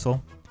not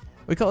whistle?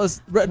 We call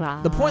this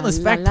the pointless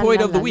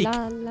factoid of the week.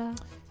 I don't know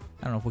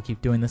if we'll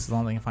keep doing this as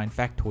long as I can find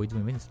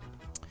factoids.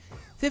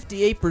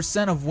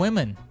 58% of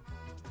women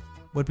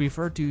would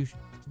prefer to.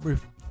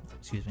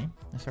 Excuse me.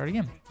 Let's start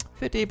again.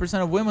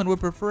 58% of women would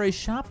prefer a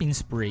shopping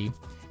spree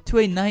to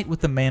a night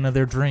with the man of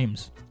their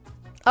dreams.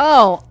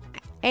 Oh,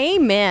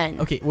 amen.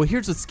 Okay, well,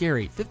 here's what's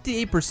scary.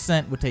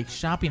 58% would take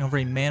shopping over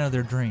a man of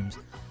their dreams.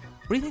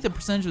 What do you think the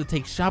percentage would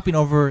take shopping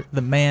over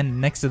the man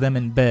next to them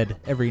in bed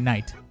every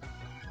night?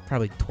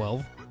 Probably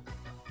 12.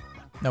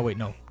 No, wait,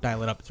 no.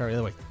 Dial it up. Sorry, the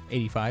other way.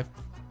 85,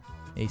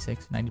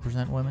 86,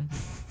 90% women.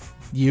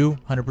 You,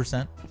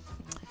 100%.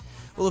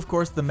 Well, of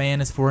course, the man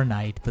is for a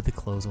night, but the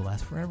clothes will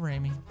last forever,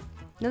 Amy.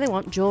 No, they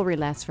won't. Jewelry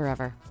lasts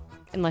forever,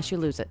 unless you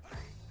lose it.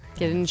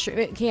 Get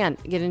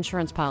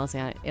insurance policy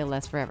on it. It'll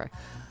last forever.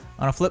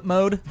 On a flip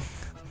mode,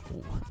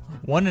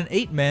 1 in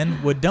 8 men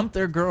would dump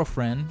their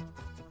girlfriend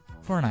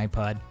for an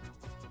iPod.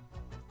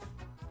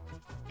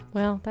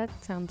 Well, that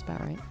sounds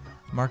about right.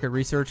 Market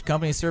research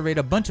company surveyed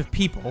a bunch of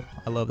people.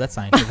 I love that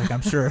scientific,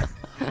 I'm sure.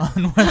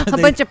 On a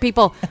bunch of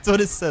people. That's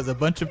what it says, a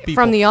bunch of people.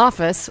 From The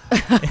Office.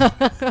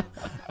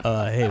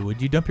 Hey,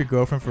 would you dump your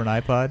girlfriend for an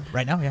iPod?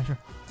 Right now? Yeah, sure.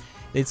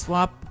 They'd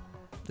swap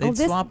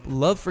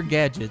love for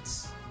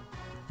gadgets.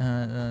 1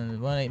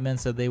 in 8 men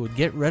said they would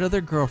get rid of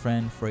their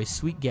girlfriend for a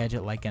sweet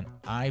gadget like an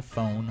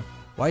iPhone,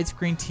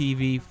 widescreen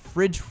TV,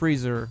 fridge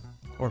freezer.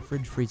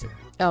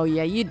 Oh,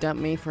 yeah, you'd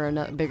dump me for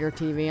a bigger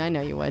TV. I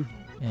know you would.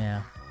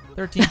 Yeah.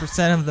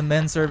 13% of the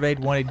men surveyed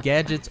wanted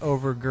gadgets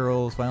over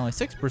girls, while only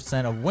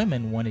 6% of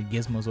women wanted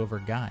gizmos over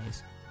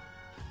guys.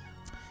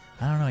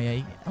 I don't know.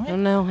 Yeah, I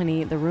don't know,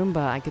 honey. The Roomba,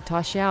 I could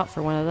toss you out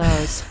for one of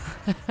those.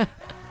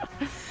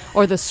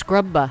 Or the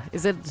Scrubba.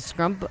 Is it the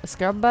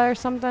Scrubba or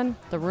something?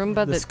 The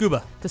Roomba? The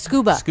Scuba. The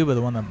Scuba. Scuba,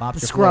 the one that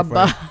mops the your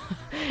floor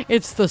for you.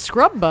 It's the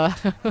Scrubba.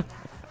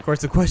 Of course,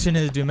 the question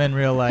is, do men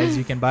realize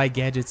you can buy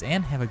gadgets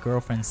and have a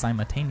girlfriend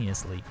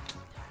simultaneously?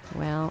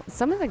 Well,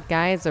 some of the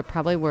guys are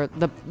probably were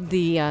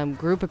the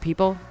group of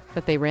people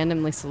that they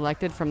randomly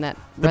selected from that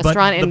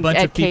restaurant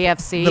at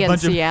KFC in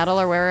Seattle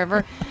or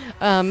wherever.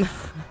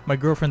 My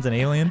girlfriend's an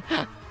alien.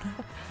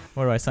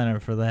 Where do I sign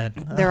up for that?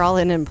 They're all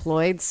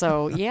unemployed,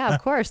 so yeah,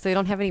 of course. They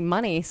don't have any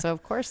money, so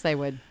of course they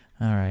would.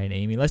 All right,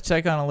 Amy, let's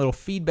check on a little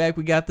feedback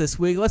we got this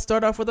week. Let's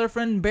start off with our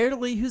friend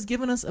Barely, who's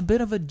given us a bit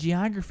of a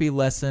geography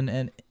lesson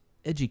and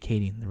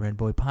educating the Red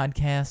Boy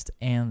Podcast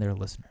and their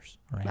listeners.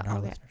 Right, our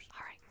listeners.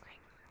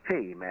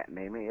 Hey, Matt and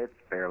Amy, it's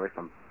Barely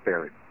from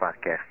Barely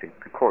Podcasting.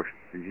 Of course,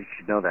 you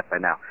should know that by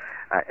now.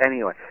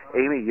 Anyway,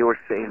 Amy, you were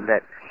saying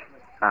that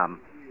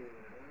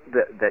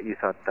that you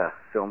thought the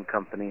film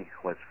company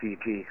was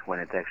Fiji when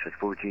it's actually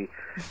Fuji.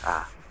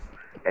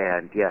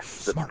 And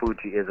yes, the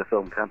Fuji is a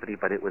film company,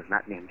 but it was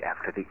not named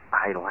after the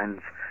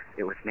islands.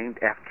 It was named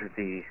after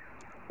the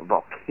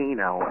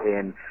volcano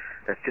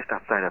that's just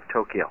outside of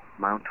Tokyo,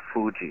 Mount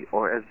Fuji,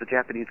 or as the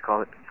Japanese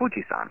call it,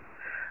 Fujisan.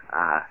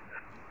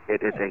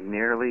 It is a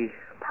nearly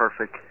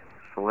perfect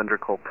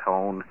cylindrical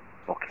cone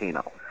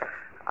volcano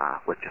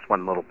with just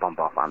one little bump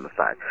off on the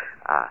side.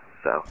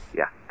 So,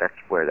 yeah, that's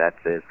where that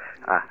is.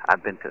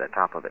 I've been to the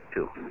top of it,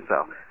 too.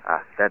 So,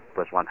 that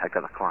was one heck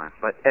of a climb.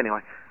 But anyway,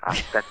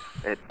 that's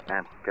it.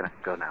 I'm going to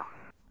go now.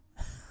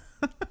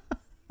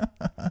 It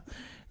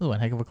was one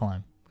heck of a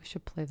climb. We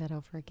should play that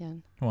over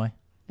again. Why?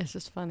 It's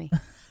just funny.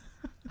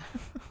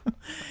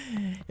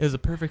 It was a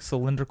perfect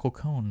cylindrical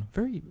cone.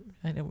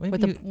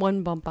 With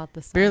one bump out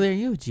the side. Barely, are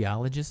you a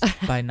geologist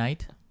by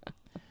night?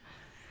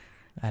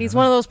 He's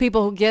one of those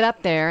people who get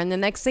up there, and the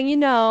next thing you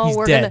know,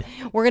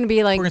 we're gonna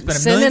be like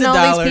sending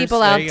all these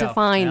people out to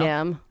find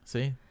him.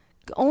 See,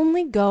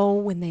 only go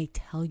when they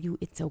tell you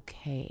it's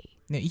okay.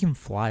 Yeah, you can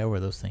fly over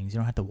those things. You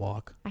don't have to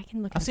walk. I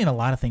can look. I've seen a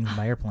lot of things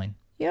by airplane.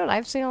 You know what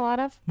I've seen a lot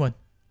of? What?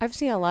 I've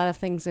seen a lot of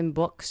things in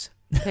books,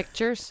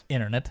 pictures,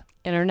 Internet.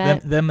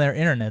 Them their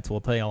internets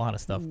will tell you a lot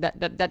of stuff.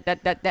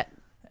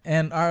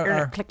 And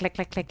our click, click,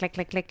 click, click, click,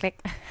 click, click,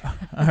 click.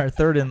 our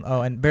third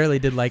and Barely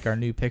did like our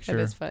new picture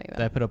That is funny, though.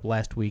 that I put up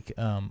last week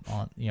on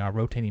our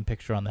rotating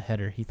picture on the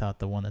header. He thought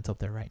the one that's up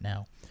there right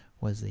now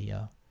was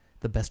the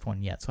best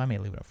one yet. So I may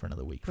leave it up for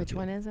another week. Which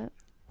one is it?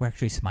 We're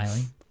actually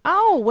smiling.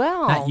 Oh,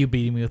 well. Not you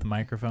beating me with the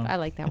microphone. I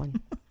like that one.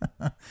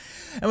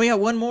 And we got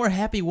one more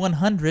Happy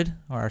 100,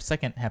 or our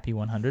second Happy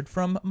 100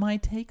 from My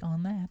Take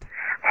on That.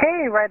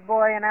 Hey,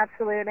 Redboy and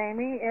Absolute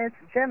Amy. It's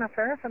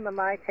Jennifer from the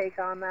My Take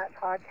on That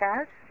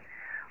podcast.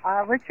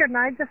 Richard and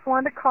I just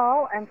wanted to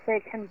call and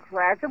say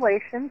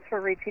congratulations for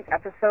reaching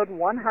episode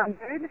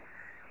 100.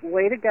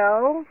 Way to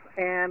go,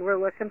 and we're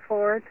looking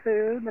forward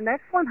to the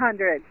next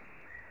 100.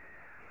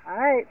 All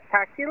right,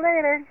 talk to you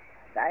later.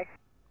 Bye.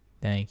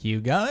 Thank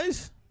you,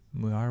 guys.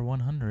 We are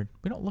 100.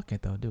 We don't look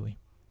it, though, do we?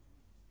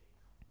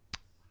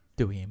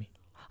 Do we, Amy?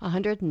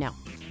 100? No.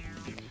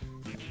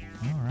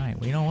 All right.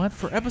 Well, you know what?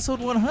 For episode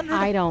 100...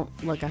 I don't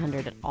look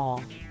 100 at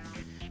all.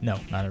 No,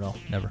 not at all.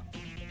 Never.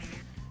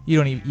 You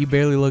don't even... You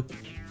barely look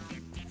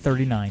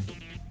 39.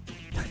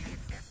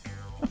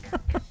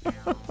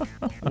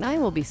 And I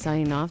will be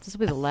signing off. This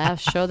will be the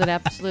last show that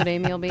Absolute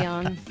Amy will be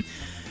on.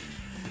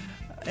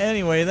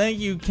 Anyway, thank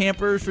you,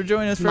 campers, for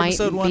joining us for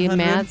episode 100. Might be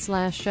Matt's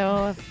last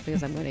show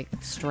because I'm going to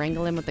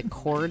strangle him with a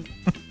cord.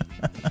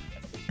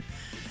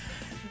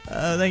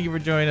 Thank you for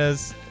joining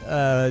us.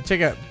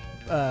 Check out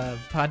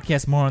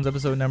Podcast Morons,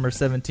 episode number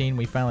 17.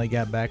 We finally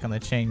got back on the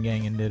chain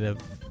gang and did a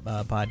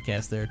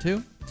podcast there,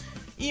 too.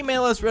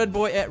 Email us,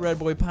 redboy at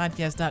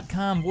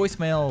redboypodcast.com.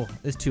 Voicemail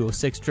is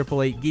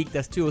 206-888-GEEK.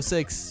 That's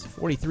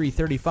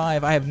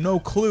 206-4335. I have no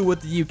clue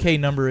what the UK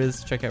number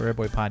is. Check out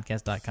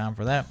redboypodcast.com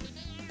for that.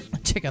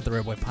 Check out the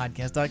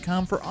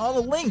redboypodcast.com for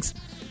all the links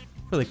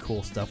for the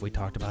cool stuff we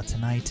talked about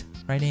tonight.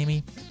 Right,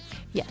 Amy?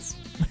 Yes.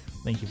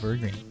 Thank you for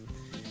agreeing.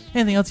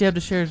 Anything else you have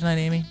to share tonight,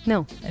 Amy?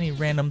 No. Any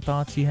random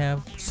thoughts you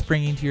have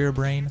springing to your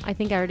brain? I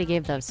think I already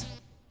gave those.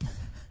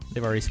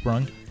 They've already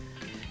sprung.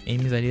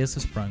 Amy's ideas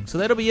have sprung. So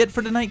that'll be it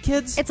for tonight,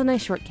 kids. It's a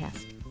nice short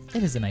cast.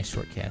 It is a nice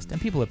short cast,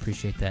 and people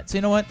appreciate that. So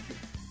you know what?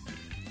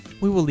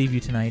 We will leave you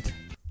tonight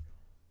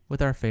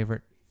with our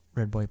favorite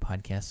Red Boy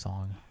podcast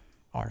song,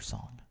 our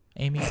song.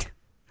 Amy,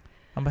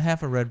 on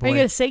behalf of Red Boy... Are you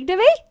going to sing to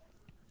me?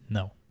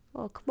 No.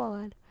 Oh, come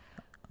on.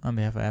 On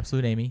behalf of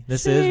Absolute Amy,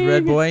 this Sing. is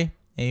Red Boy,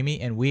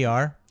 Amy, and we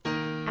are...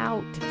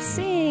 Out.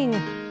 Sing.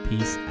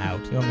 Peace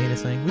out. You want me to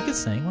sing? We could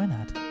sing. Why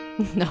not?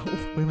 No.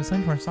 We haven't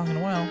sung our song in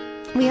a while.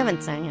 We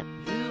haven't sang it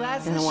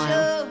in a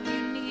while.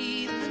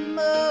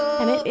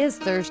 And it is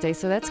Thursday,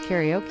 so that's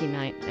karaoke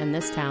night in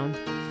this town.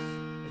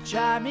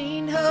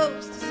 Charming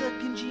host is a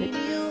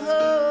congenial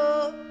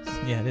host.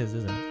 Yeah, it is,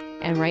 isn't it?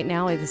 And right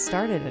now it has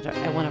started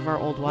at one of our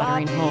old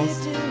watering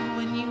holes.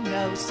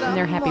 And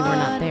they're happy we're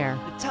not there.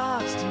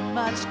 Talks too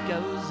much,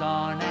 goes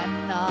on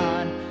and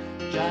on.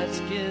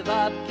 Just give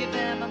up, give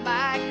him a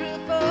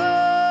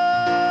microphone.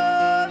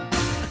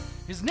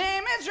 His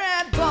name is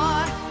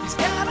Redboy. He's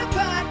got a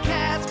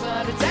podcast,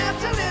 but it's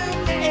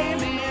Absolute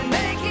Amy and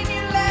making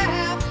you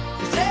laugh.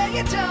 You say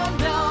you don't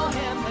know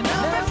him, the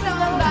number's no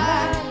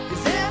lie.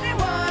 Is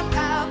anyone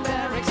out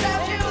there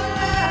except you and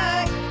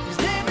I? His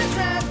name is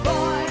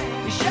Redboy.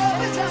 His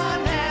show is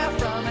on air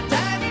from a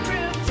dining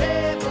room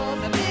table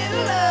in the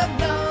middle of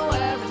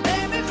nowhere. His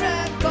name is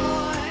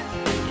Redboy.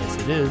 Yes,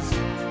 it is.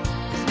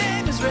 His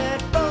name is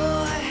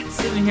Redboy.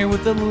 Sitting here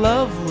with the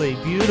lovely,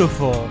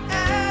 beautiful...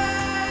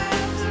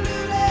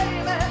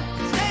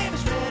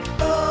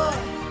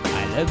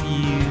 Love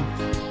you.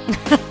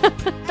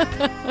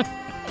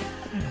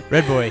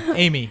 Red Boy,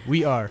 Amy,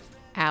 we are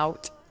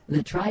out.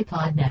 The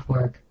Tripod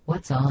Network.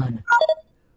 What's on?